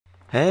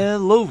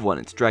Hello everyone,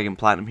 it's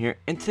dragonplatinum here,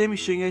 and today I'm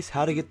showing you guys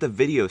how to get the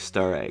video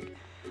star egg.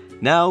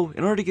 Now,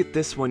 in order to get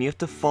this one, you have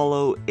to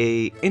follow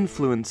a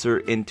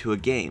influencer into a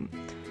game.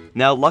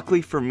 Now,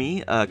 luckily for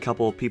me, a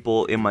couple of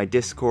people in my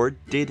Discord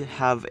did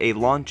have a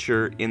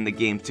launcher in the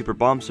game Super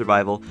Bomb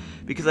Survival,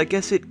 because I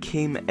guess it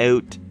came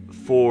out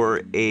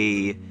for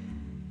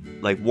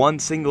one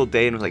single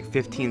day and it was like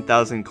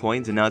 15,000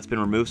 coins, and now it's been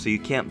removed, so you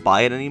can't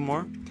buy it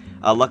anymore.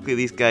 Luckily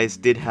these guys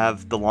did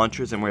have the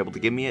launchers and were able to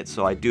give me it,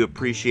 so I do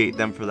appreciate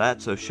them for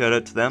that, so shout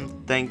out to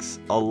them. Thanks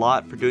a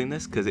lot for doing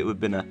this, because it would have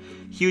been a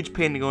huge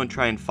pain to go and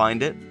try and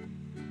find it.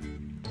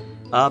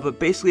 But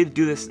basically, to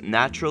do this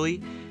naturally,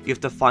 you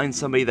have to find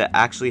somebody that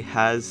actually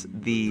has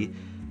the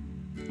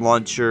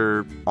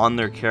launcher on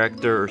their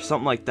character or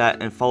something like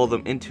that, and follow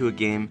them into a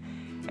game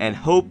and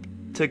hope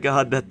to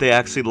God that they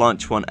actually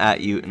launch one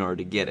at you in order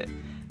to get it.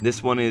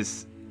 This one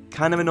is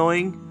kind of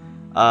annoying.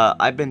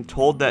 I've been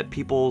told that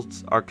people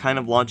are kind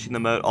of launching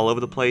them out all over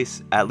the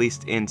place, at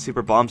least in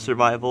Super Bomb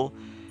Survival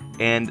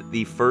and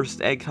the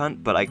first egg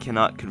hunt, but I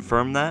cannot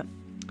confirm that.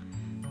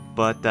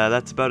 But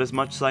that's about as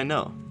much as I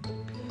know.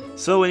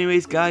 So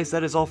anyways guys,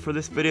 that is all for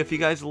this video. If you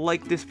guys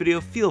liked this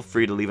video, feel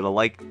free to leave it a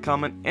like,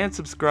 comment, and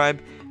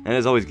subscribe. And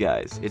as always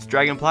guys, it's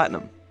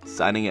dragonplatinum,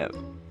 signing out.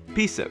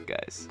 Peace out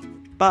guys.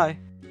 Bye.